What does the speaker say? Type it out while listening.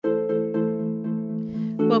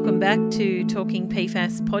Welcome back to Talking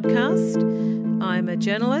PFAS podcast. I'm a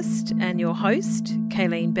journalist and your host,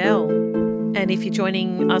 Kayleen Bell. And if you're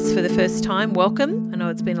joining us for the first time, welcome. I know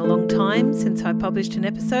it's been a long time since I published an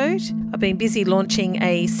episode. I've been busy launching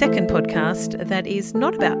a second podcast that is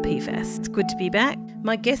not about PFAS. It's good to be back.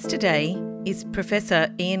 My guest today is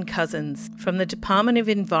Professor Ian Cousins from the Department of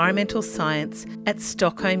Environmental Science at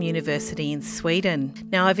Stockholm University in Sweden.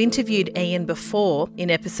 Now, I've interviewed Ian before in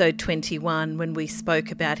episode 21 when we spoke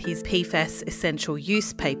about his PFAS essential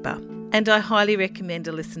use paper, and I highly recommend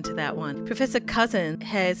a listen to that one. Professor Cousins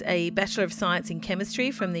has a Bachelor of Science in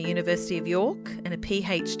Chemistry from the University of York and a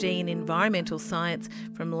PhD in Environmental Science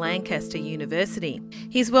from Lancaster University.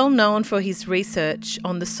 He's well known for his research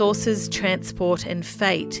on the sources, transport and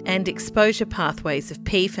fate and exposure pathways of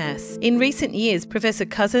PFAS. In recent years, Professor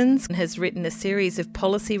Cousins has written a series of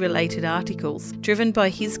policy-related articles driven by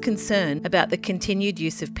his concern about the continued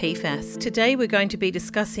use of PFAS. Today we're going to be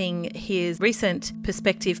discussing his recent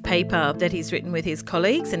perspective paper that he's written with his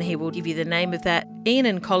colleagues, and he will give you the name of that. Ian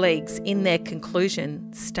and colleagues, in their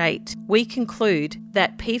conclusion, state, "We conclude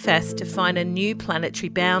that PFAS define a new planetary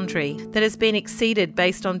boundary that has been exceeded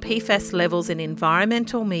based on PFAS levels in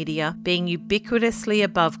environmental media being ubiquitously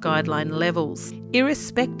above guideline levels.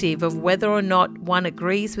 Irrespective of whether or not one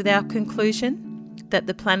agrees with our conclusion that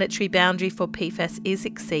the planetary boundary for PFAS is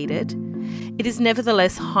exceeded, it is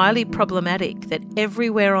nevertheless highly problematic that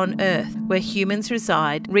everywhere on Earth where humans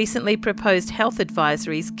reside, recently proposed health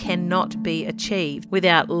advisories cannot be achieved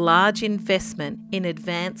without large investment in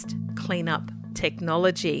advanced cleanup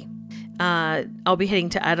technology." I'll be heading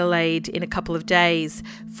to Adelaide in a couple of days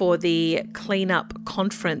for the Cleanup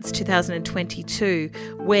Conference 2022,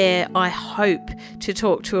 where I hope to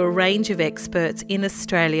talk to a range of experts in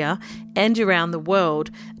Australia and around the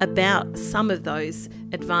world about some of those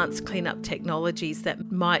advanced cleanup technologies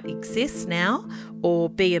that might exist now or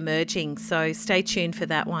be emerging. So stay tuned for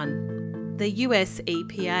that one. The US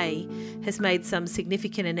EPA has made some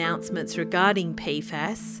significant announcements regarding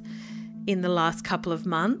PFAS in the last couple of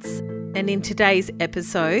months, and in today's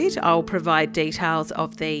episode I'll provide details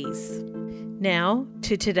of these. Now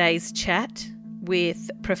to today's chat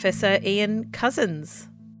with Professor Ian Cousins.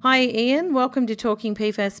 Hi Ian, welcome to Talking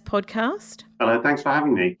PFAS podcast. Hello, thanks for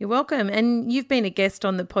having me. You're welcome. And you've been a guest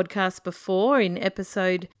on the podcast before in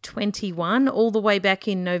episode 21, all the way back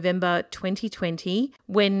in November 2020,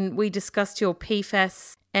 when we discussed your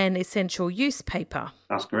PFAS and essential use paper.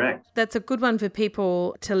 That's correct. That's a good one for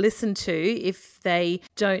people to listen to if they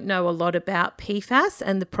don't know a lot about PFAS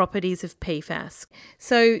and the properties of PFAS.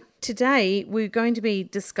 So today we're going to be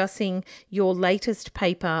discussing your latest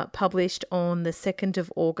paper published on the 2nd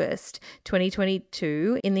of August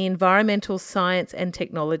 2022 in the Environmental Science and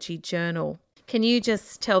Technology Journal. Can you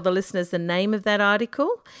just tell the listeners the name of that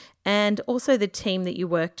article and also the team that you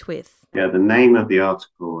worked with? Yeah, the name of the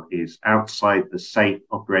article is "Outside the Safe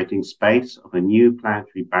Operating Space of a New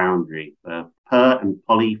Planetary Boundary for Per- and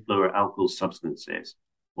Polyfluoroalkyl Substances,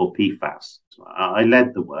 or PFAS." So I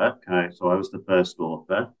led the work, so I was the first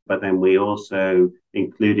author, but then we also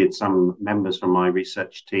included some members from my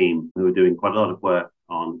research team who were doing quite a lot of work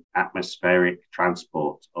on atmospheric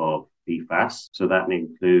transport of PFAS. So that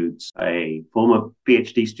includes a former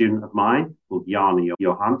PhD student of mine called Jana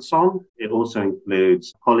Johansson. It also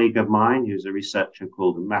includes a colleague of mine who's a researcher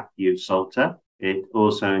called Matthew Salter. It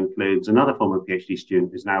also includes another former PhD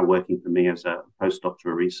student who's now working for me as a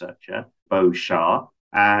postdoctoral researcher, Bo Shah.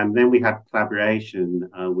 And then we had collaboration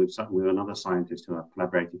with another scientist who I've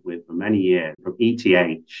collaborated with for many years from ETH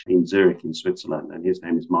in Zurich in Switzerland, and his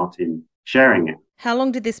name is Martin Scheringer. How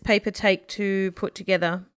long did this paper take to put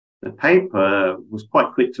together? The paper was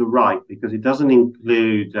quite quick to write because it doesn't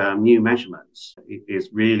include new measurements. It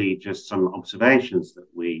is really just some observations that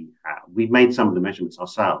we have. We've made some of the measurements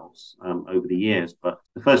ourselves over the years, but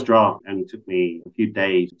the first draft only took me a few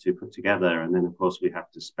days to put together. And then, of course, we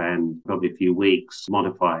have to spend probably a few weeks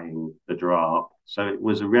modifying the draft. So it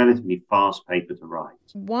was a relatively fast paper to write.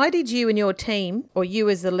 Why did you and your team, or you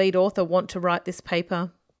as the lead author, want to write this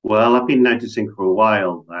paper? Well, I've been noticing for a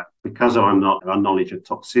while that because our knowledge of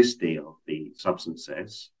toxicity of the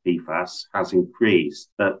substances, PFAS, has increased,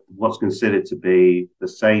 that what's considered to be the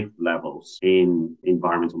safe levels in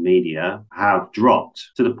environmental media have dropped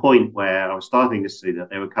to the point where I was starting to see that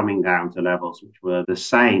they were coming down to levels which were the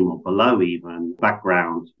same or below even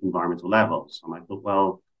background environmental levels. And I thought,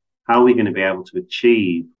 well, how are we going to be able to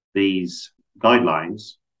achieve these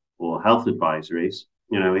guidelines or health advisories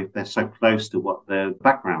if they're so close to what the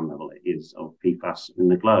background level is of PFAS in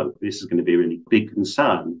the globe? This is going to be a really big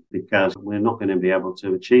concern because we're not going to be able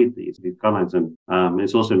to achieve these guidelines. And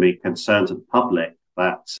it's also a big concern to the public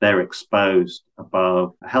that they're exposed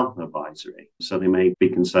above a health advisory. So they may be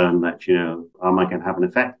concerned that, am I going to have an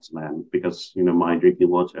effect then? Because, my drinking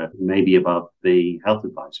water may be above the health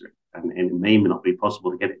advisory. And it may not be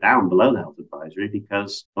possible to get it down below the health advisory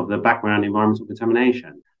because of the background environmental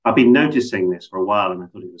contamination. I've been noticing this for a while, and I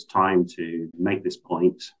thought it was time to make this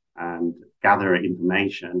point and gather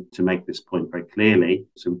information to make this point very clearly.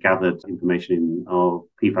 So we gathered information of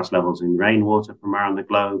PFAS levels in rainwater from around the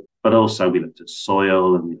globe, but also we looked at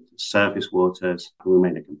soil and we looked at surface waters, and we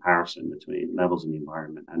made a comparison between levels in the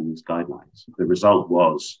environment and these guidelines. The result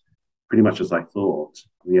was pretty much as I thought.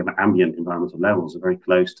 The ambient environmental levels are very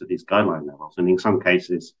close to these guideline levels, and in some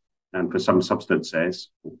cases, and for some substances,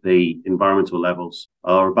 the environmental levels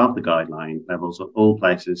are above the guideline levels at all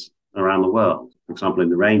places around the world. For example, in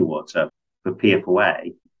the rainwater, for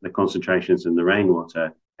PFOA, the concentrations in the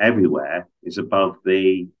rainwater everywhere is above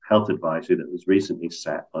the health advisory that was recently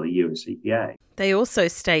set by the US EPA. They also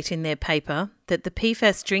state in their paper that the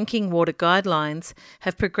PFAS drinking water guidelines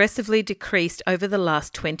have progressively decreased over the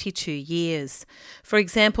last 22 years. For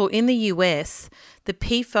example, in the US, the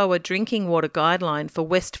PFOA drinking water guideline for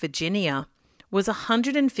West Virginia was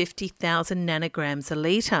 150,000 nanograms a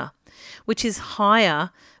litre, which is higher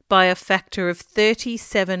by a factor of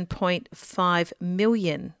 37.5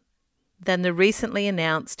 million than the recently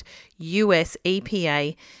announced US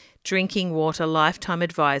EPA drinking water lifetime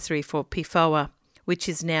advisory for PFOA, which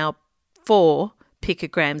is now 4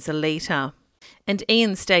 picograms a litre. And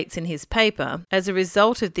Ian states in his paper, as a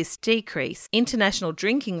result of this decrease, international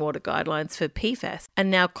drinking water guidelines for PFAS are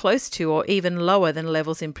now close to or even lower than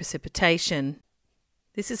levels in precipitation.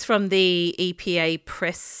 This is from the EPA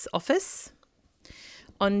press office.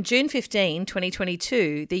 On June 15,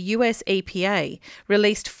 2022, the US EPA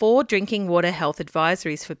released 4 drinking water health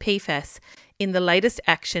advisories for PFAS in the latest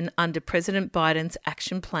action under President Biden's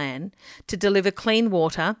action plan to deliver clean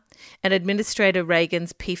water and Administrator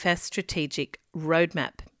Reagan's PFAS strategic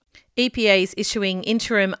roadmap. EPA is issuing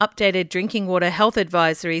interim updated drinking water health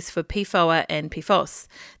advisories for PFOA and PFOS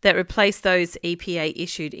that replace those EPA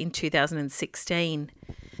issued in 2016.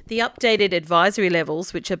 The updated advisory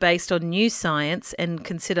levels, which are based on new science and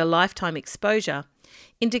consider lifetime exposure,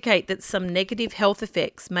 indicate that some negative health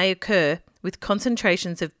effects may occur with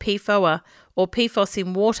concentrations of PFOA or PFOS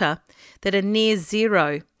in water that are near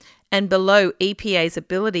zero and below EPA's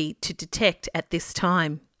ability to detect at this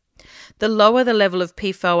time. The lower the level of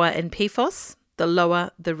PFOA and PFOS, the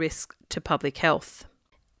lower the risk to public health.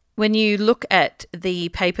 When you look at the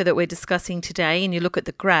paper that we're discussing today and you look at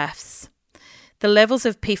the graphs, the levels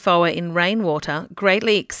of PFOA in rainwater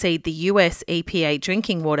greatly exceed the US EPA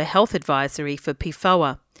drinking water health advisory for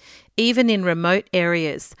PFOA. Even in remote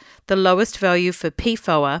areas, the lowest value for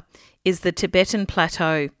PFOA is the Tibetan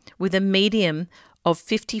Plateau, with a median of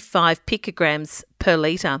 55 picograms per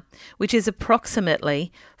litre, which is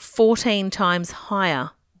approximately 14 times higher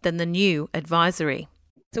than the new advisory.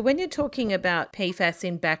 So when you're talking about PFAS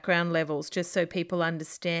in background levels, just so people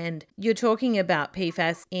understand, you're talking about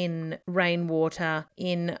PFAS in rainwater,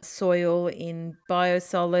 in soil, in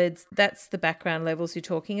biosolids. That's the background levels you're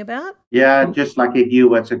talking about? Yeah, just like if you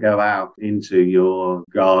were to go out into your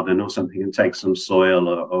garden or something and take some soil,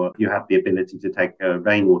 or you have the ability to take a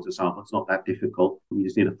rainwater sample, it's not that difficult. You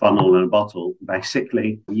just need a funnel and a bottle,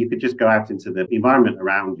 basically. You could just go out into the environment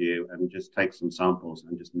around you and just take some samples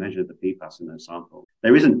and just measure the PFAS in those samples.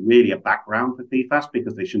 There isn't really a background for PFAS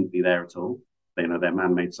because they shouldn't be there at all. They're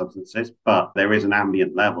man-made substances, but there is an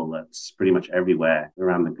ambient level that's pretty much everywhere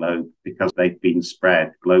around the globe because they've been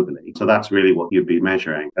spread globally. So that's really what you'd be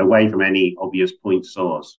measuring, away from any obvious point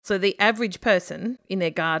source. So the average person in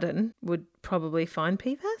their garden would probably find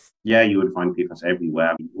PFAS? Yeah, you would find PFAS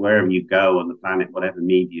everywhere. Wherever you go on the planet, whatever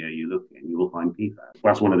media you look in, you will find PFAS.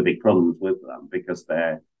 That's one of the big problems with them because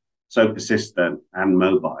they're so persistent and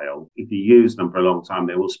mobile. If you use them for a long time,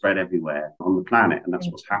 they will spread everywhere on the planet, and that's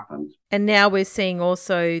what's happened. And now we're seeing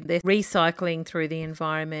also the recycling through the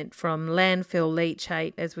environment from landfill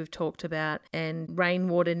leachate, as we've talked about, and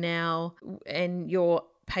rainwater now, and your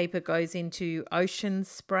paper goes into ocean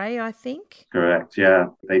spray, I think? Correct, yeah.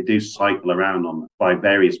 They do cycle around on by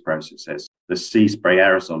various processes. The sea spray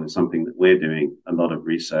aerosol is something that we're doing a lot of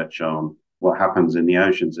research on. What happens in the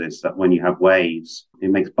oceans is that when you have waves, it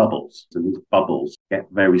makes bubbles. And these bubbles get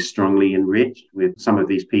very strongly enriched with some of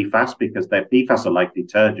these PFAS because their PFAS are like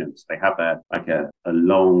detergents. They have a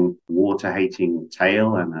long water-hating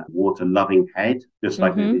tail and a water-loving head, just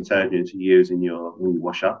like the detergents you use when you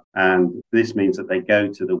wash up. And this means that they go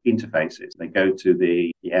to the interfaces. They go to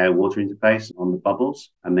the air-water interface on the bubbles,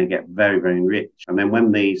 and they get very, very enriched. And then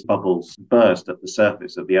when these bubbles burst at the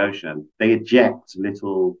surface of the ocean, they eject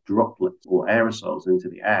little droplets or aerosols into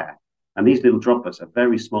the air. And these little droplets are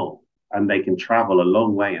very small, and they can travel a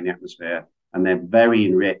long way in the atmosphere, and they're very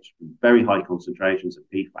enriched with very high concentrations of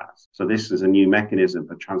PFAS. So this is a new mechanism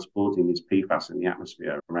for transporting these PFAS in the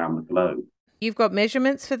atmosphere around the globe. You've got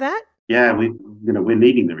measurements for that? Yeah, we're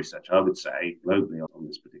leading the research, I would say, globally on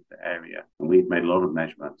this particular area. And we've made a lot of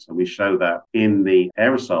measurements. And we show that in the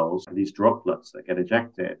aerosols, these droplets that get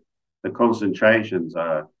ejected, the concentrations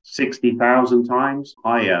are 60,000 times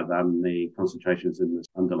higher than the concentrations in the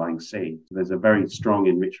underlying sea. So there's a very strong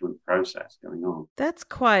enrichment process going on. That's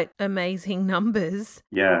quite amazing numbers.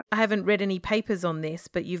 Yeah. I haven't read any papers on this,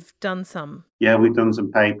 but you've done some. Yeah, we've done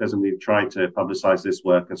some papers and we've tried to publicize this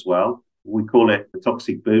work as well. We call it the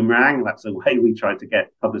toxic boomerang. That's the way we try to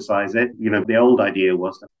publicize it. The old idea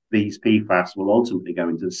was that these PFAS will ultimately go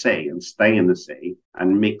into the sea and stay in the sea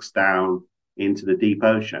and mix down into the deep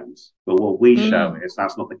oceans. But what we show is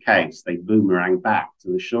that's not the case. They boomerang back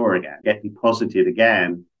to the shore again, get deposited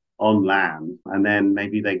again on land, and then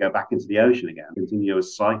maybe they go back into the ocean again,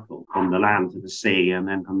 continuous cycle from the land to the sea, and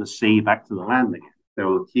then from the sea back to the land again. They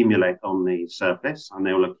will accumulate on the surface and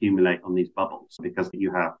they will accumulate on these bubbles because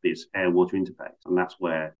you have this air-water interface, and that's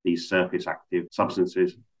where these surface active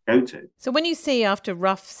substances go to. So when you see after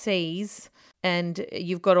rough seas and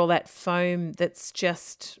you've got all that foam that's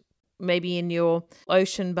just maybe in your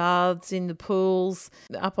ocean baths, in the pools,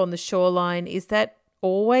 up on the shoreline, is that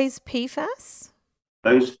always PFAS?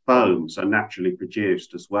 Those foams are naturally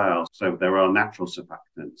produced as well. So there are natural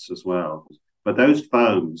surfactants as well. But those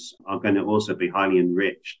foams are going to also be highly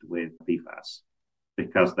enriched with PFAS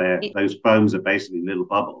because those foams are basically little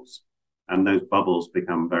bubbles, and those bubbles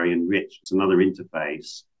become very enriched. It's another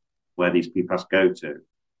interface where these PFAS go to.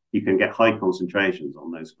 You can get high concentrations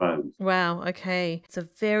on those foams. Wow, okay. It's a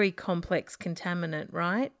very complex contaminant,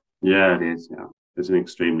 right? Yeah, it is. Yeah. It's an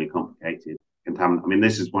extremely complicated contaminant. I mean,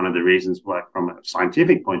 this is one of the reasons why, from a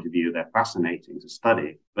scientific point of view, they're fascinating to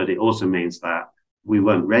study. But it also means that we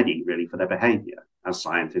weren't ready, really, for their behavior as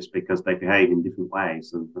scientists because they behave in different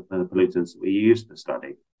ways than the pollutants that we used to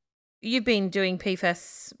study. You've been doing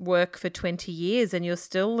PFAS work for 20 years and you're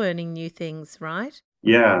still learning new things, right?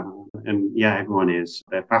 Yeah, and everyone is.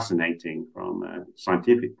 They're fascinating from a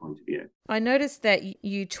scientific point of view. I noticed that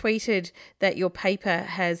you tweeted that your paper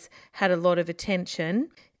has had a lot of attention.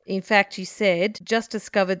 In fact, you said, just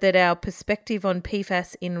discovered that our perspective on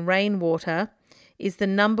PFAS in rainwater is the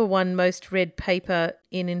number one most read paper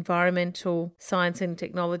in environmental science and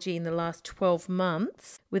technology in the last 12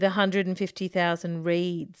 months with 150,000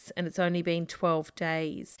 reads, and it's only been 12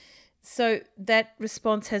 days. So that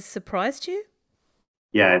response has surprised you?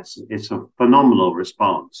 Yeah, it's a phenomenal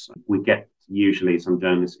response. We get usually some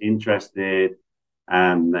journalists interested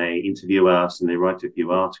and they interview us and they write a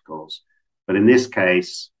few articles. But in this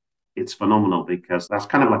case, it's phenomenal because that's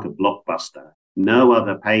kind of like a blockbuster. No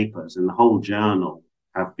other papers in the whole journal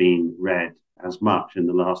have been read as much in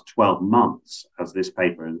the last 12 months as this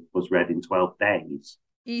paper was read in 12 days.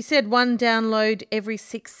 You said one download every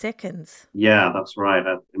 6 seconds. Yeah, that's right.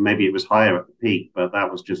 Maybe it was higher at the peak, but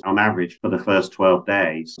that was just on average for the first 12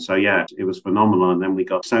 days. So yeah, it was phenomenal. And then we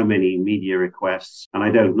got so many media requests. And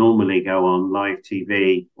I don't normally go on live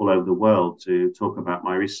TV all over the world to talk about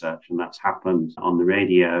my research. And that's happened on the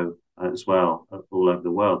radio as well, all over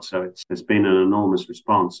the world. So there's been an enormous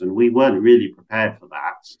response. And we weren't really prepared for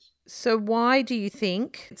that. So why do you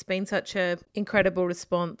think it's been such an incredible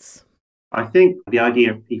response? I think the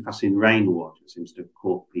idea of PFAS in rainwater seems to have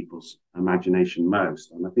caught people's imagination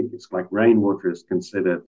most. And I think it's like rainwater is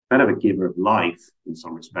considered kind of a giver of life in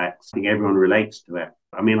some respects. I think everyone relates to it.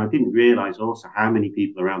 I mean, I didn't realize also how many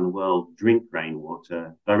people around the world drink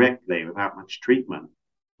rainwater directly without much treatment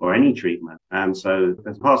or any treatment. And so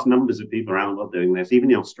there's vast numbers of people around the world doing this. Even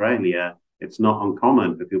in Australia, it's not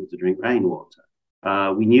uncommon for people to drink rainwater.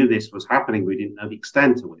 We knew this was happening. We didn't know the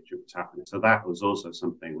extent to which it was happening. So that was also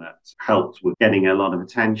something that helped with getting a lot of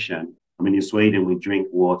attention. I mean, in Sweden, we drink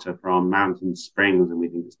water from mountain springs and we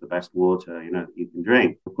think it's the best water, that you can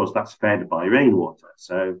drink. Of course, that's fed by rainwater.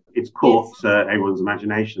 So it's caught everyone's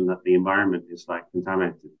imagination that the environment is like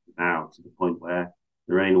contaminated now to the point where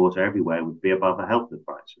the rainwater everywhere would be above a health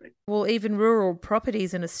advisory. Well, even rural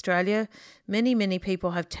properties in Australia, many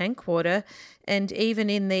people have tank water. And even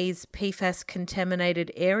in these PFAS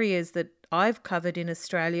contaminated areas that I've covered in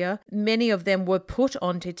Australia, many of them were put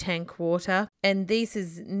onto tank water. And this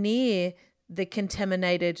is near the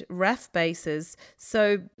contaminated RAF bases.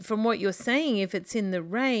 So from what you're saying, if it's in the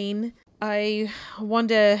rain, I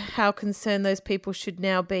wonder how concerned those people should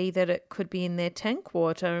now be that it could be in their tank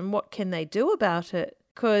water, and what can they do about it?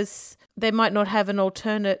 Because they might not have an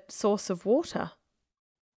alternate source of water.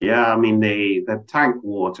 Yeah, I mean, the tank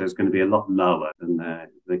water is going to be a lot lower than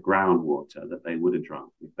the groundwater that they would have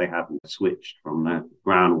drunk if they hadn't switched from the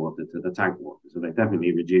groundwater to the tank water. So they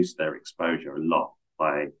definitely reduced their exposure a lot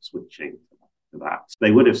by switching to that.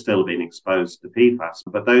 They would have still been exposed to PFAS,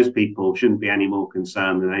 but those people shouldn't be any more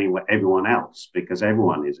concerned than everyone else, because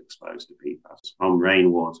everyone is exposed to PFAS from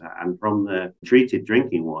rainwater and from the treated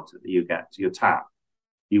drinking water that you get to your tap.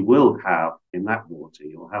 You will have in that water,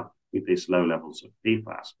 you'll have these low levels of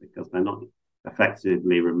PFAS because they're not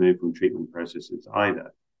effectively removed from treatment processes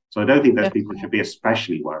either. So I don't think those people should be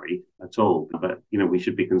especially worried at all. But, we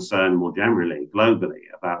should be concerned more generally, globally,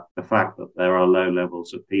 about the fact that there are low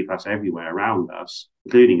levels of PFAS everywhere around us,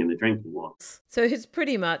 including in the drinking water. So it's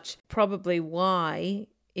pretty much probably why,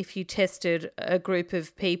 if you tested a group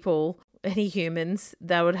of people, any humans,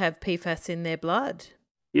 they would have PFAS in their blood.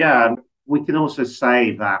 Yeah. We can also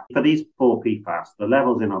say that for these 4 PFAS, the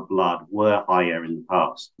levels in our blood were higher in the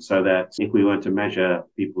past. So that if we were to measure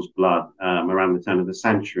people's blood around the turn of the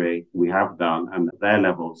century, we have done, and their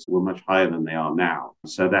levels were much higher than they are now.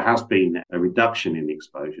 So there has been a reduction in the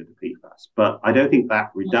exposure to PFAS. But I don't think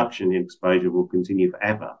that reduction in exposure will continue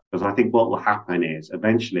forever, because I think what will happen is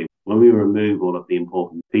eventually, when we remove all of the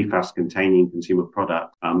important PFAS-containing consumer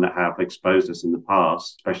products that have exposed us in the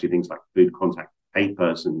past, especially things like food contact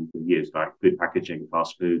papers and used like food packaging,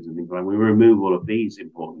 fast foods and things like that, we remove all of these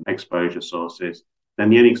important exposure sources, then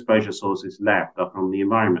the only exposure sources left are from the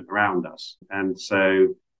environment around us. And so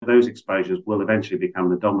those exposures will eventually become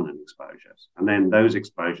the dominant exposures. And then those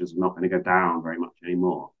exposures are not going to go down very much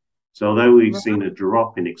anymore. So although we've seen a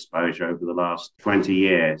drop in exposure over the last 20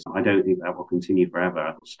 years, I don't think that will continue forever.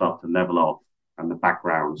 It will start to level off, and the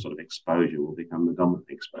background sort of exposure will become the dominant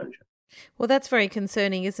exposure. Well, that's very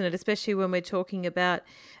concerning, isn't it? Especially when we're talking about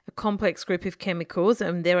a complex group of chemicals.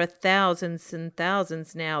 And there are thousands and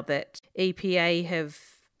thousands now that EPA have,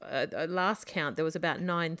 last count, there was about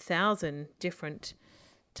 9,000 different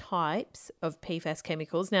types of PFAS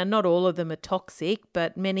chemicals. Now, not all of them are toxic,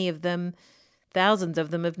 but many of them, thousands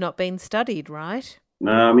of them, have not been studied, right?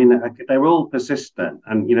 No, I mean, they're all persistent.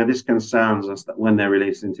 And, this concerns us that when they're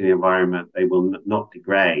released into the environment, they will not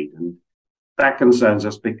degrade. And that concerns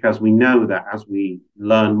us because we know that as we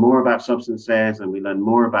learn more about substances and we learn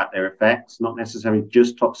more about their effects, not necessarily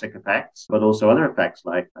just toxic effects, but also other effects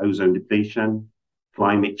like ozone depletion,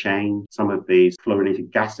 climate change. Some of these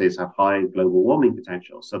fluorinated gases have high global warming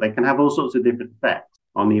potential. So they can have all sorts of different effects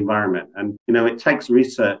on the environment. And, it takes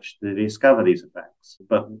research to discover these effects.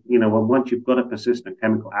 But, once you've got a persistent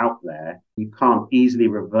chemical out there, you can't easily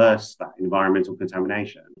reverse that environmental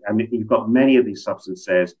contamination. I mean, you've got many of these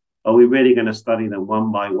substances. Are we really going to study them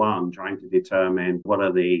one by one, trying to determine what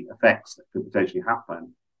are the effects that could potentially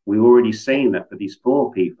happen? We've already seen that for these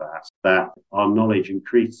 4 PFAS, that our knowledge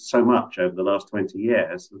increased so much over the last 20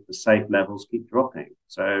 years that the safe levels keep dropping.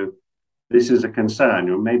 So this is a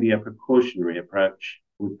concern, or maybe a precautionary approach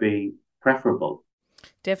would be preferable.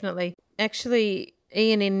 Definitely. Actually,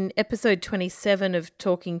 Ian, in episode 27 of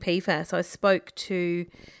Talking PFAS, I spoke to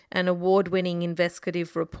an award-winning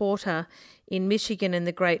investigative reporter in Michigan and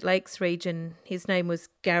the Great Lakes region. His name was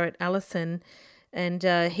Garrett Allison, and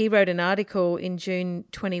he wrote an article in June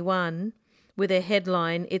 21 with a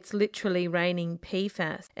headline, "It's Literally Raining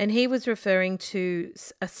PFAS." And he was referring to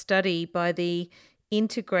a study by the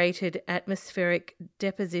Integrated Atmospheric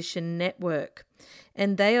Deposition Network.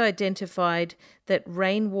 And they identified that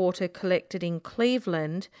rainwater collected in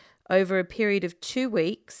Cleveland over a period of 2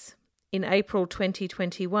 weeks in April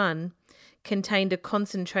 2021 contained a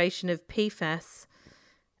concentration of PFAS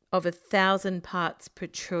of 1,000 parts per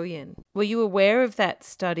trillion. Were you aware of that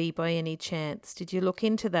study by any chance? Did you look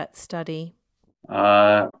into that study?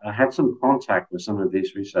 I had some contact with some of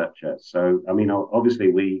these researchers. So, I mean, obviously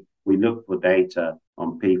we look for data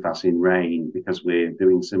on PFAS in rain because we're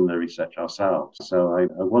doing similar research ourselves. So I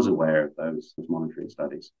was aware of those monitoring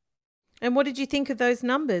studies. And what did you think of those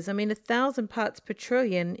numbers? I mean, 1,000 parts per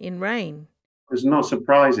trillion in rain. It's not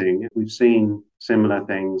surprising. We've seen similar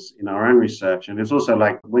things in our own research. And it's also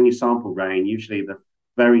like when you sample rain, usually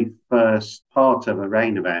very first part of a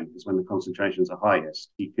rain event is when the concentrations are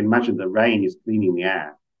highest. You can imagine the rain is cleaning the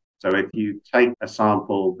air. So if you take a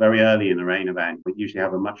sample very early in a rain event, we usually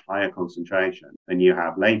have a much higher concentration than you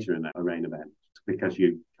have later in a rain event because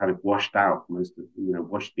you kind of washed out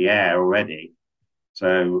washed the air already.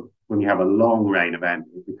 So when you have a long rain event,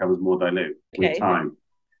 it becomes more dilute with time.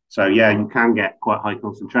 So yeah, you can get quite high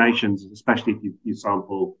concentrations, especially if you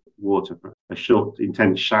sample water from a short,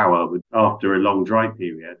 intense shower after a long dry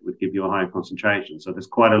period would give you a higher concentration. So there's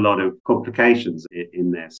quite a lot of complications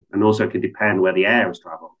in this. And also it can depend where the air has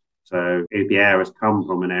traveled. So if the air has come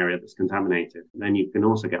from an area that's contaminated, then you can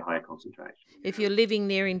also get higher concentration. If you're living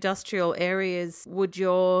near industrial areas, would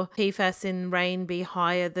your PFAS in rain be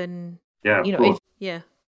higher than... Yeah, of course. Yeah.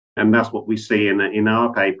 And that's what we see in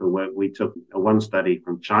our paper, where we took one study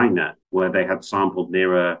from China where they had sampled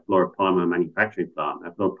near a fluoropolymer manufacturing plant.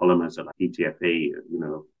 Fluoropolymers are like ETFE,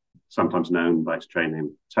 sometimes known by its trade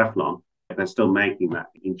name Teflon. They're still making that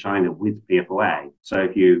in China with PFOA. So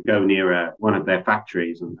if you go near one of their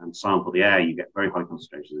factories and sample the air, you get very high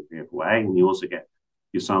concentrations of PFOA. And you also get,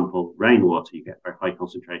 you sample rainwater, you get very high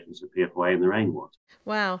concentrations of PFOA in the rainwater.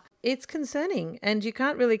 Wow. It's concerning. And you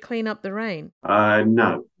can't really clean up the rain.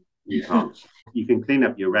 No, you can't. You can clean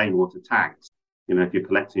up your rainwater tanks. If you're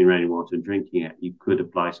collecting rainwater and drinking it, you could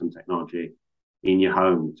apply some technology in your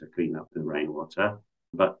home to clean up the rainwater.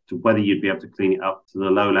 But whether you'd be able to clean it up to the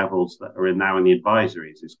low levels that are now in the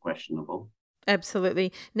advisories is questionable.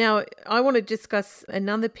 Absolutely. Now, I want to discuss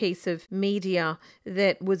another piece of media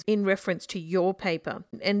that was in reference to your paper.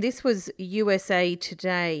 And this was USA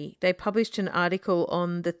Today. They published an article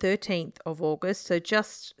on the 13th of August, so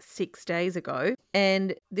just 6 days ago.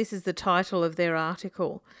 And this is the title of their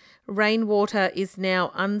article. Rainwater is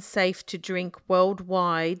now unsafe to drink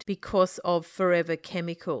worldwide because of forever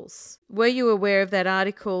chemicals. Were you aware of that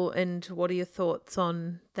article, and what are your thoughts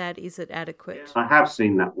on that? Is it adequate? I have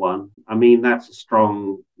seen that one. I mean, that's a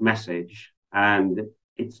strong message, and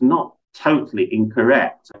it's not totally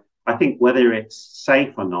incorrect. I think whether it's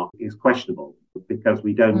safe or not is questionable because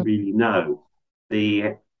we don't really know.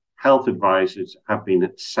 The health advisors have been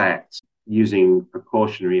set using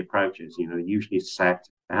precautionary approaches, usually set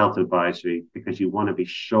a health advisory because you want to be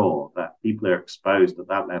sure that people who are exposed at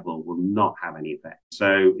that level will not have any effect.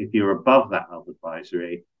 So if you're above that health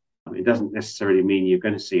advisory, it doesn't necessarily mean you're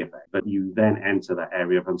going to see effect, but you then enter that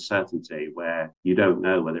area of uncertainty where you don't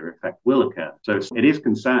know whether effect will occur. So it is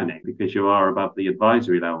concerning because you are above the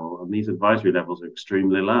advisory level, and these advisory levels are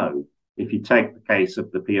extremely low. If you take the case of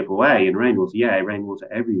the PFOA in rainwater, rainwater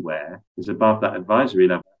everywhere is above that advisory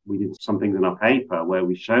level. We did something in our paper where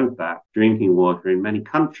we showed that drinking water in many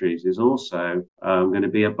countries is also going to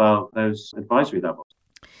be above those advisory levels.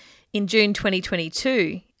 In June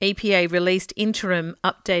 2022, EPA released interim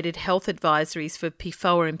updated health advisories for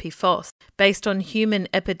PFOA and PFOS based on human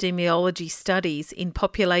epidemiology studies in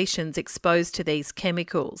populations exposed to these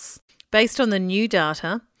chemicals. Based on the new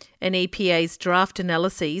data and EPA's draft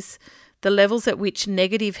analyses, the levels at which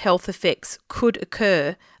negative health effects could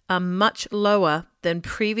occur are much lower than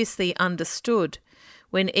previously understood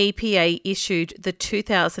when EPA issued the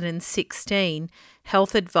 2016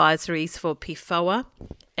 health advisories for PFOA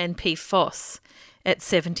and PFOS at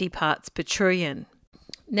 70 parts per trillion.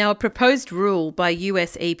 Now, a proposed rule by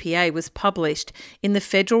US EPA was published in the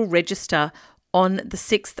Federal Register on the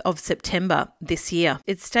 6th of September this year.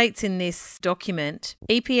 It states in this document,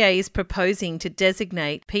 EPA is proposing to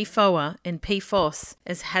designate PFOA and PFOS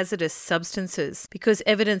as hazardous substances because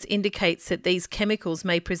evidence indicates that these chemicals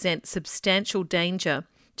may present substantial danger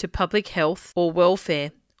to public health or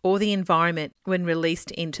welfare or the environment when released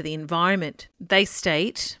into the environment. They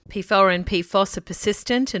state PFOA and PFOS are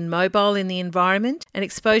persistent and mobile in the environment, and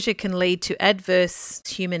exposure can lead to adverse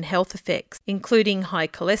human health effects, including high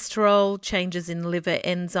cholesterol, changes in liver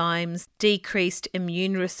enzymes, decreased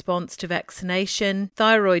immune response to vaccination,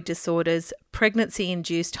 thyroid disorders,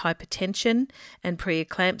 pregnancy-induced hypertension and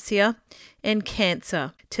preeclampsia, and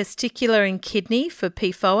cancer, testicular and kidney for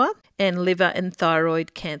PFOA, and liver and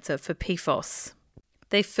thyroid cancer for PFOS.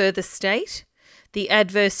 They further state the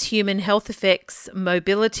adverse human health effects,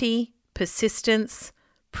 mobility, persistence,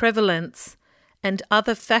 prevalence, and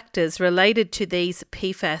other factors related to these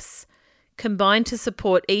PFAS combine to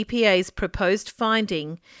support EPA's proposed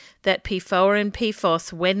finding that PFOA and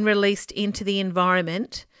PFOS, when released into the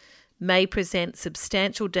environment, may present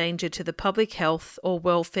substantial danger to the public health or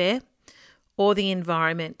welfare or the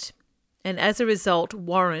environment, and as a result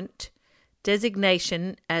warrant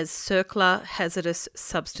designation as circular hazardous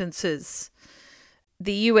substances.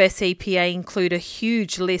 The US EPA include a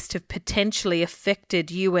huge list of potentially affected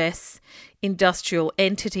US industrial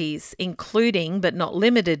entities, including but not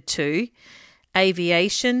limited to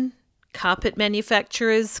aviation, carpet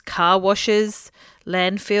manufacturers, car washers,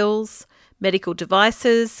 landfills, medical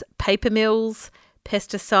devices, paper mills,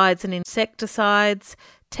 pesticides and insecticides,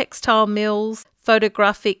 textile mills,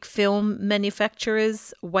 photographic film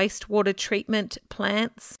manufacturers, wastewater treatment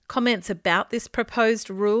plants. Comments about this proposed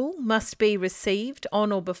rule must be received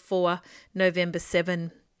on or before November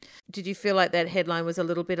 7. Did you feel like that headline was a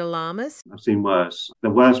little bit alarmist? I've seen worse. The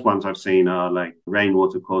worst ones I've seen are like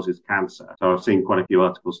rainwater causes cancer. So I've seen quite a few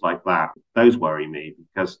articles like that. Those worry me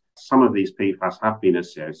because some of these PFAS have been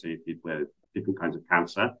associated with different kinds of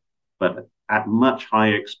cancer, but at much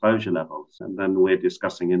higher exposure levels than we're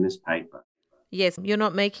discussing in this paper. Yes, you're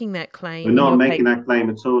not making that claim. We're not making that claim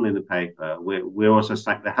at all in the paper. We're also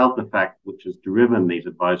saying the health effect, which has driven these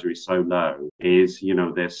advisories so low, is,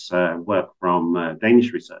 this work from a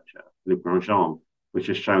Danish researcher, Luc Grandjean, which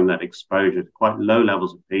has shown that exposure to quite low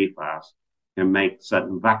levels of PFAS can make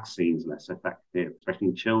certain vaccines less effective, especially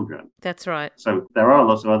in children. That's right. So there are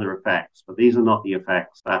lots of other effects, but these are not the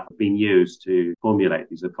effects that have been used to formulate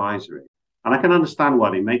these advisories. And I can understand why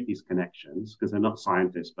they make these connections because they're not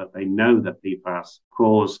scientists, but they know that PFAS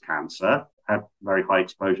cause cancer at very high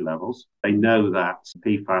exposure levels. They know that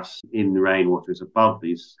PFAS in the rainwater is above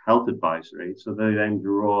these health advisories. So they then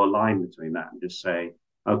draw a line between that and just say,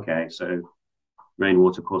 okay, so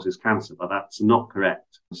rainwater causes cancer, but that's not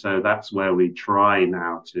correct. So that's where we try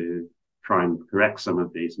now to try and correct some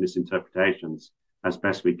of these misinterpretations as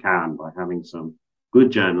best we can by having some good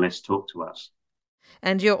journalists talk to us.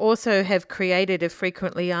 And you also have created a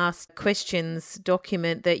frequently asked questions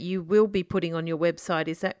document that you will be putting on your website.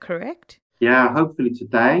 Is that correct? Yeah, hopefully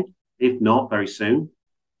today. If not, very soon.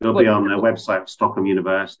 It'll be on the website of Stockholm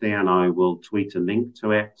University, and I will tweet a link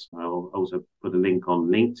to it. I'll also put a link on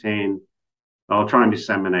LinkedIn. I'll try and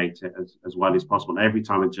disseminate it as well as possible. And every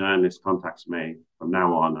time a journalist contacts me from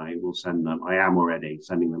now on, I will send them. I am already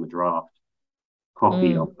sending them a draft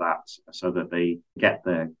copy of that so that they get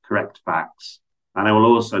the correct facts. And I will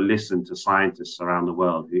also listen to scientists around the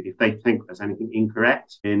world who, if they think there's anything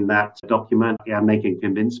incorrect in that document, and they can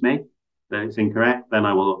convince me that it's incorrect, then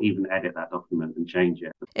I will even edit that document and change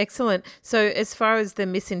it. Excellent. So as far as the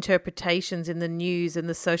misinterpretations in the news and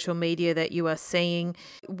the social media that you are seeing,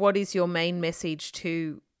 what is your main message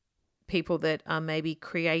to people that are maybe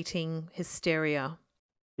creating hysteria?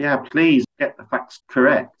 Yeah, please get the facts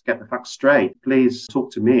correct, get the facts straight. Please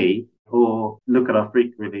talk to me or look at our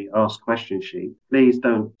frequently asked question sheet. Please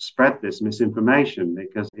don't spread this misinformation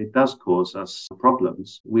because it does cause us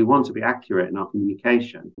problems. We want to be accurate in our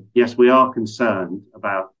communication. Yes, we are concerned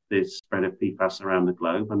about this spread of PFAS around the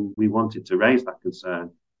globe, and we wanted to raise that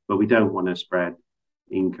concern, but we don't want to spread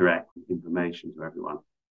incorrect information to everyone.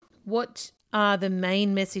 What are the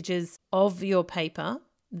main messages of your paper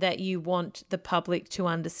that you want the public to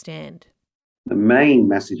understand? The main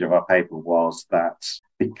message of our paper was that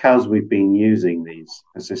because we've been using these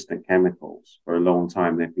persistent chemicals for a long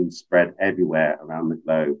time, they've been spread everywhere around the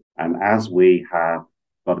globe. And as we have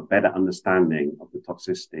got a better understanding of the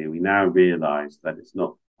toxicity, we now realize that it's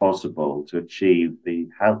not possible to achieve the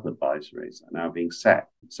health advisories that are now being set.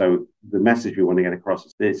 So the message we want to get across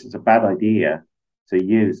is this: it's a bad idea to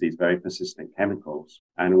use these very persistent chemicals.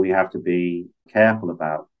 And we have to be careful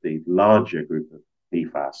about the larger group of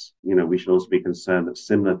PFAS. We should also be concerned that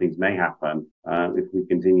similar things may happen if we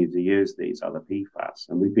continue to use these other PFAS.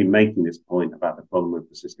 And we've been making this point about the problem with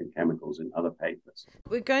persistent chemicals in other papers.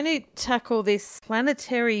 We're going to tackle this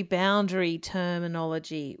planetary boundary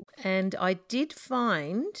terminology. And I did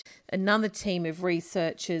find another team of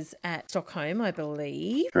researchers at Stockholm, I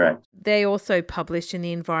believe. Correct. They also published in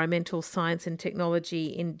the Environmental Science and Technology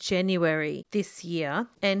in January this year.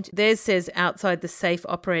 And theirs says outside the safe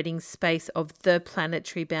operating space of the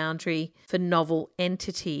planetary boundary for novel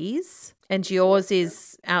entities. And yours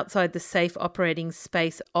is outside the safe operating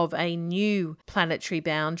space of a new planetary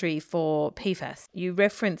boundary for PFAS. You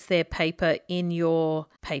reference their paper in your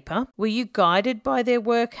paper. Were you guided by their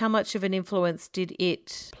work? How much of an influence did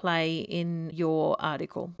it play in your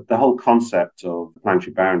article? The whole concept of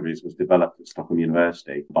planetary boundaries was developed at Stockholm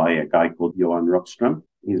University by a guy called Johan Rockström.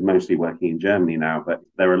 He's mostly working in Germany now, but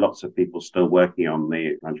there are lots of people still working on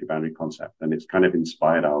the planetary boundary concept, and it's kind of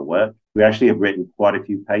inspired our work. We actually have written quite a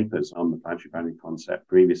few papers on the planetary boundary concept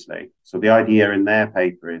previously. So the idea in their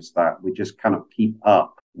paper is that we just cannot keep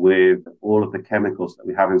up with all of the chemicals that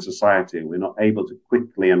we have in society. We're not able to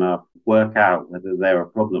quickly enough work out whether they're a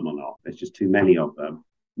problem or not. There's just too many of them.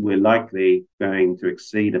 We're likely going to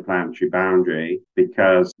exceed a planetary boundary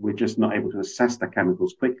because we're just not able to assess the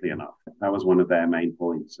chemicals quickly enough. That was one of their main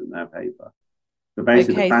points in their paper. So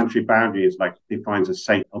basically, the Okay. planetary boundary is like defines a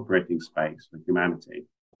safe operating space for humanity.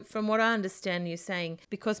 From what I understand, you're saying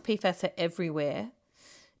because PFAS are everywhere,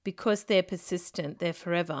 because they're persistent, they're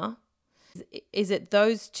forever. Is it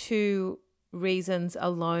those two reasons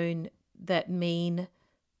alone that mean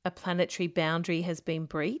a planetary boundary has been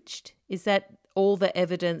breached? Is that all the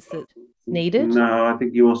evidence that's needed? No, I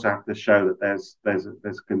think you also have to show that there's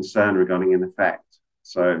a concern regarding an effect.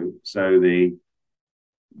 So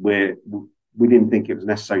we didn't think it was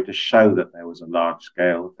necessary to show that there was a large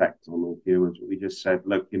scale effect on all humans. But we just said,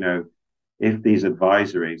 look, if these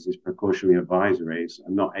advisories, these precautionary advisories,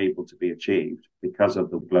 are not able to be achieved because of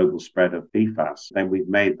the global spread of PFAS, then we've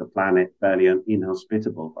made the planet fairly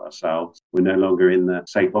inhospitable for ourselves. We're no longer in the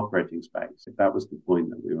safe operating space. If that was the point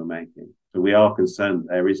that we were making. So we are concerned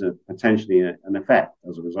there is potentially an effect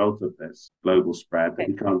as a result of this global spread that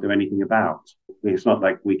we can't do anything about. It's not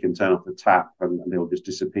like we can turn off the tap and they'll just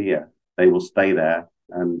disappear. They will stay there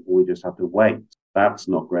and we just have to wait. That's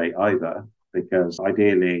not great either, because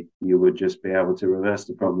ideally you would just be able to reverse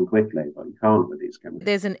the problem quickly, but you can't with these chemicals.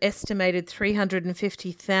 There's an estimated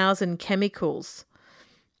 350,000 chemicals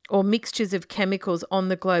or mixtures of chemicals on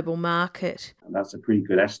the global market. And that's a pretty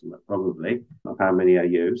good estimate, probably, of how many are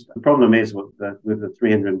used. The problem is with the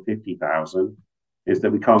 350,000 is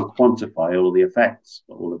that we can't quantify all the effects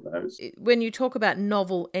of all of those. When you talk about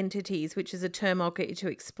novel entities, which is a term I'll get you to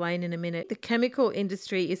explain in a minute, the chemical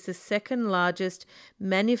industry is the second largest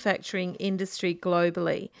manufacturing industry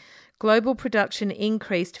globally. Global production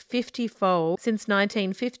increased 50-fold since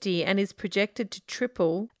 1950 and is projected to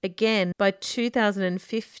triple again by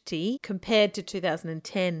 2050 compared to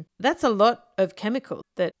 2010. That's a lot of chemicals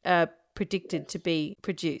that are predicted to be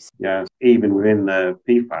produced. Yeah, even within the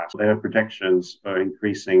PFAS, there are projections for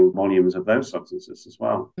increasing volumes of those substances as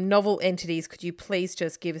well. Novel entities, could you please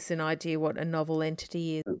just give us an idea what a novel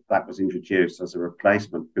entity is? That was introduced as a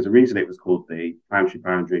replacement, because originally it was called the Planetary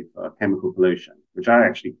Boundary for Chemical Pollution, which I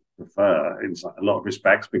actually prefer in a lot of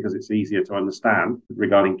respects because it's easier to understand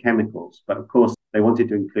regarding chemicals. But of course, they wanted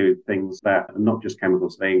to include things that are not just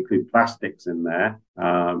chemicals. They include plastics in there,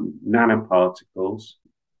 nanoparticles,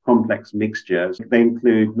 complex mixtures. They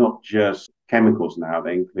include not just chemicals now,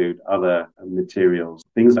 they include other materials,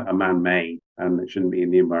 things that are man-made and that shouldn't be in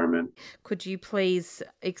the environment. Could you please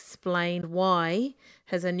explain why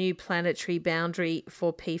has a new planetary boundary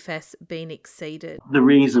for PFAS been exceeded? The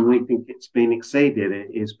reason we think it's been exceeded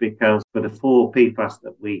is because for the 4 PFAS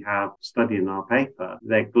that we have studied in our paper,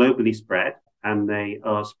 they're globally spread and they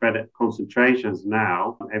are spread at concentrations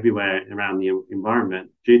now everywhere around the environment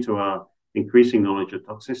due to our increasing knowledge of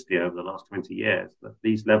toxicity over the last 20 years, that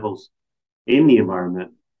these levels in the environment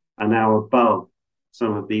are now above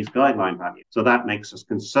some of these guideline values. So that makes us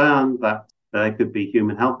concerned that there could be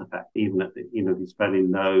human health effect, even at these fairly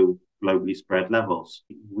low globally spread levels.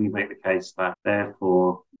 We make the case that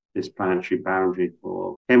therefore this planetary boundary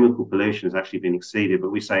for chemical pollution has actually been exceeded,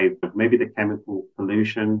 but we say maybe the chemical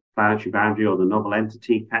pollution planetary boundary or the novel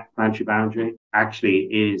entity planetary boundary actually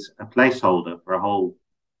is a placeholder for a whole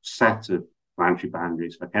set of planetary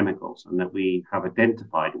boundaries for chemicals, and that we have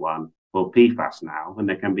identified one for PFAS now, and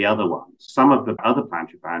there can be other ones. Some of the other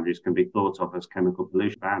planetary boundaries can be thought of as chemical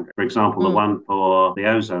pollution boundaries. For example, the one for the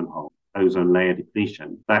ozone hole, ozone layer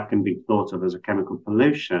depletion, that can be thought of as a chemical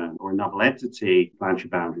pollution or a novel entity planetary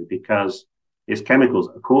boundary because it's chemicals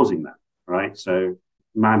that are causing that, right? So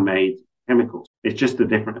man-made chemicals. It's just a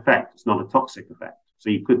different effect. It's not a toxic effect. So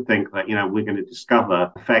you could think that, we're going to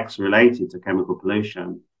discover effects related to chemical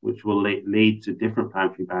pollution, which will lead to different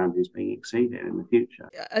planetary boundaries being exceeded in the future.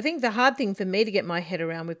 I think the hard thing for me to get my head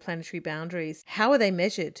around with planetary boundaries, how are they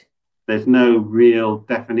measured? There's no real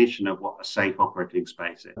definition of what a safe operating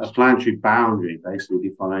space is. A planetary boundary basically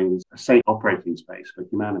defines a safe operating space for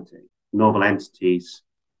humanity. Novel entities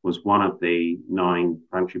was one of the 9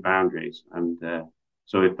 planetary boundaries. And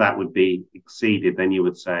so if that would be exceeded, then you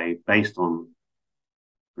would say, based on,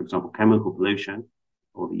 for example, chemical pollution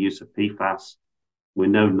or the use of PFAS, we're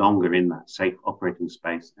no longer in that safe operating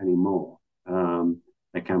space anymore.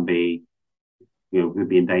 There can be, we'd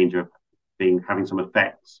be in danger of having some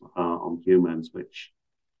effects on humans, which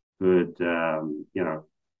could,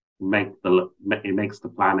 makes the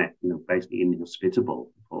planet, basically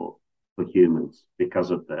inhospitable for humans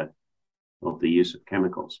because of the use of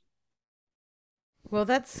chemicals. Well,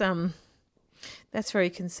 that's very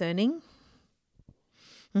concerning.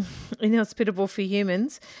 Inhospitable for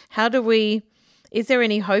humans. Is there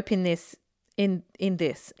any hope in this, in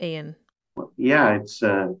this, Ian? Well, yeah, it's,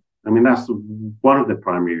 that's one of the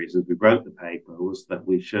primary reasons we wrote the paper, was that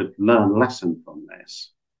we should learn a lesson from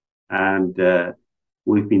this. And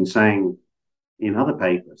we've been saying, in other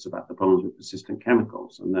papers about the problems with persistent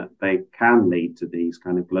chemicals and that they can lead to these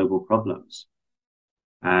kind of global problems.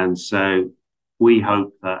 And so we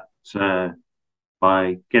hope that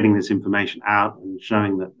by getting this information out and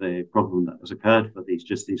showing that the problem that has occurred for these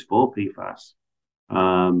 4 PFAS,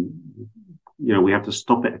 we have to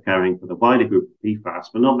stop it occurring for the wider group of PFAS,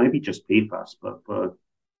 but not maybe just PFAS, but for,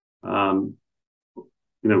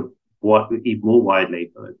 even more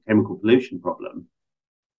widely for the chemical pollution problem,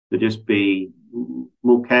 to just be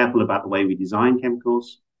more careful about the way we design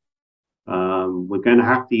chemicals. We're going to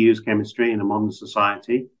have to use chemistry in a modern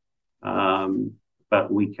society,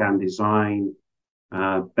 but we can design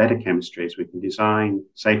better chemistries. We can design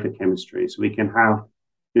safer chemistries. We can have,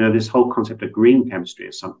 this whole concept of green chemistry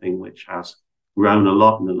is something which has grown a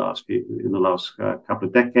lot in the last couple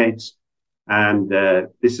of decades. And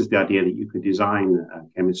this is the idea that you could design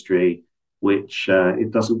chemistry which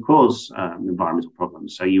it doesn't cause environmental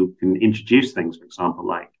problems. So you can introduce things, for example,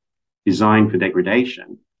 like design for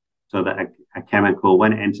degradation, so that a chemical,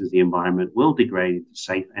 when it enters the environment, will degrade into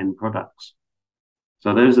safe end products.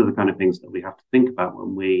 So those are the kind of things that we have to think about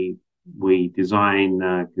when we design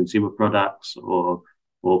consumer products or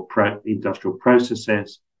industrial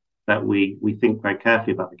processes, that we think very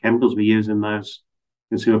carefully about the chemicals we use in those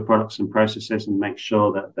consumer products and processes, and make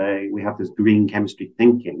sure that we have this green chemistry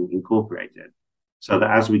thinking incorporated, so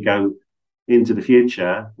that as we go into the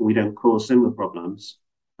future, we don't cause similar problems,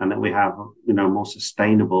 and that we have a more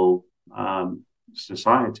sustainable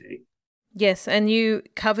society. Yes, and you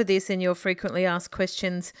cover this in your frequently asked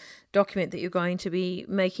questions document that you're going to be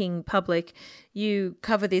making public. You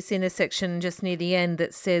cover this in a section just near the end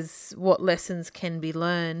that says what lessons can be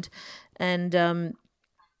learned. And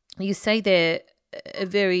you say there a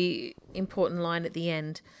very important line at the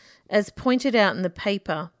end. As pointed out in the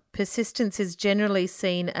paper, persistence is generally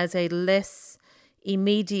seen as a less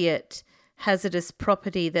immediate hazardous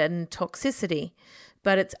property than toxicity,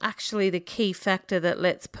 but it's actually the key factor that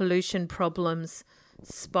lets pollution problems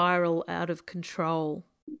spiral out of control.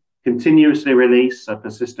 Continuously release a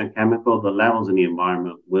persistent chemical, the levels in the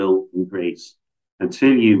environment will increase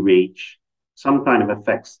until you reach some kind of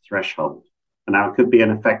effects threshold. And now it could be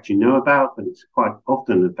an effect you know about, but it's quite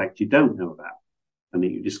often an effect you don't know about and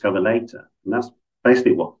that you discover later. And that's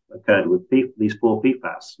basically what occurred with these 4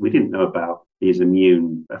 PFAS. We didn't know about these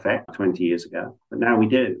immune effects 20 years ago, but now we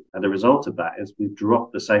do. And the result of that is we've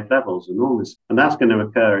dropped the safe levels enormously. And that's going to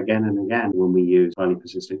occur again and again when we use highly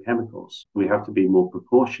persistent chemicals. We have to be more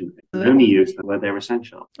precautionary and only use them where they're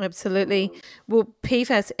essential. Absolutely. Will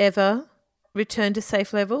PFAS ever return to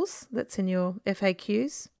safe levels? That's in your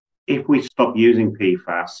FAQs. If we stop using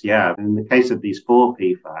PFAS, yeah. In the case of these 4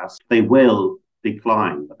 PFAS, they will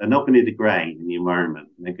decline, but they're not going to degrade in the environment.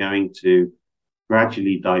 They're going to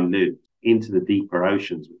gradually dilute into the deeper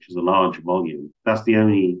oceans, which is a large volume. That's the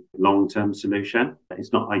only long-term solution.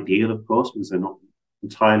 It's not ideal, of course, because they're not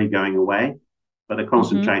entirely going away, but the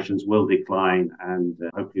concentrations will decline, and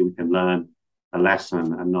hopefully we can learn a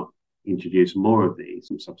lesson and not introduce more of these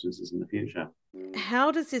substances in the future.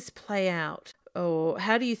 How does this play out? Or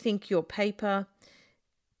how do you think your paper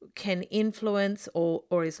can influence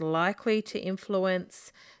or is likely to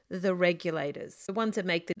influence the regulators, the ones that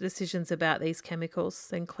make the decisions about these chemicals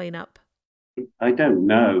and clean up? I don't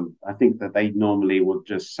know. I think that they normally would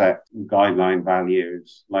just set guideline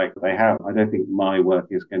values like they have. I don't think my work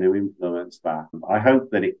is going to influence that. I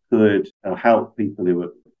hope that it could help people who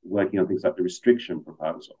are working on things like the restriction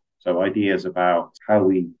proposal. So ideas about how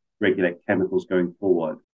we regulate chemicals going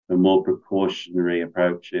forward, the more precautionary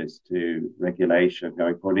approaches to regulation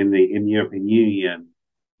going forward. In the European Union,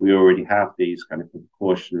 we already have these kind of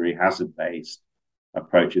precautionary hazard-based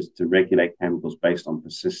approaches to regulate chemicals based on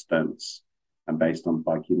persistence and based on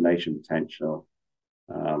bioaccumulation potential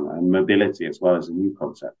and mobility, as well as a new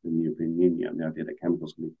concept in the European Union, the idea that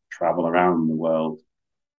chemicals can travel around the world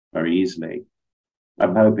very easily.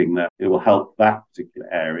 I'm hoping that it will help that particular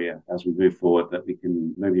area as we move forward, that we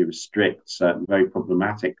can maybe restrict certain very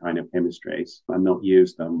problematic kind of chemistries and not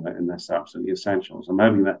use them unless they're absolutely essential. So I'm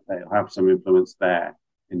hoping that they'll have some influence there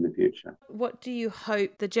in the future. What do you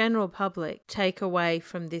hope the general public take away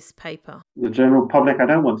from this paper? The general public, I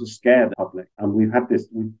don't want to scare the public. And we've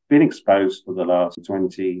been exposed for the last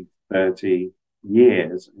 20, 30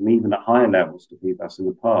 years, and even at higher levels to PFAS in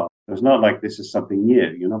the past. So it's not like this is something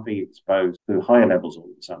new. You're not being exposed to higher levels all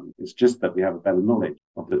of a sudden. It's just that we have a better knowledge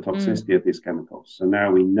of the toxicity of these chemicals. So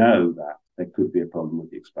now we know that there could be a problem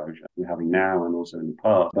with the exposure we're having now and also in the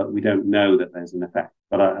past, but we don't know that there's an effect.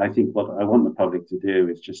 But I think what I want the public to do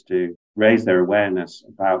is just to raise their awareness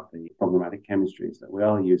about the problematic chemistries that we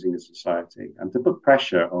are using in society, and to put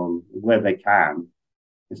pressure on where they can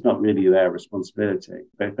It's not really their responsibility.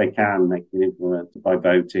 But if they can make an influence by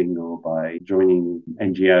voting or by joining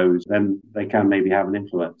NGOs, then they can maybe have an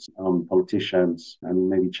influence on politicians and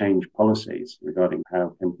maybe change policies regarding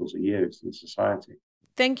how chemicals are used in society.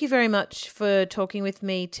 Thank you very much for talking with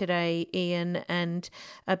me today, Ian, and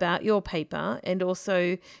about your paper, and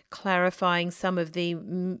also clarifying some of the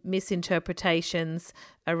misinterpretations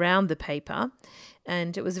around the paper.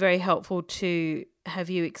 And it was very helpful to have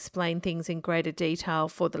you explain things in greater detail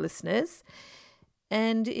for the listeners.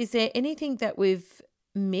 And is there anything that we've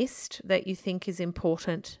missed that you think is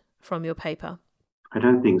important from your paper? I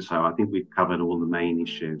don't think so. I think we've covered all the main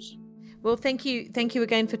issues. Well, thank you. Thank you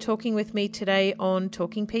again for talking with me today on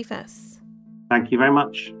Talking PFAS. Thank you very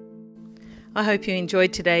much. I hope you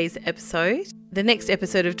enjoyed today's episode. The next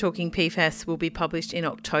episode of Talking PFAS will be published in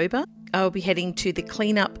October. I'll be heading to the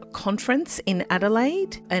Cleanup Conference in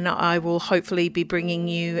Adelaide, and I will hopefully be bringing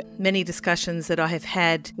you many discussions that I have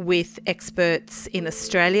had with experts in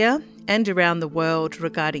Australia and around the world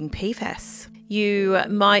regarding PFAS. You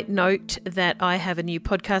might note that I have a new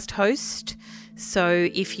podcast host. So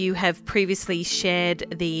if you have previously shared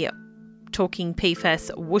the Talking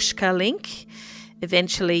PFAS Whooshkaa link,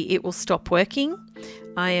 eventually it will stop working.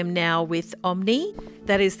 I am now with Omni.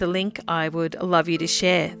 That is the link I would love you to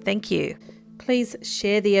share. Thank you. Please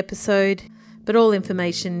share the episode, but all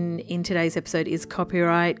information in today's episode is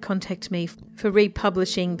copyright. Contact me for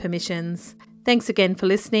republishing permissions. Thanks again for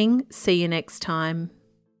listening. See you next time.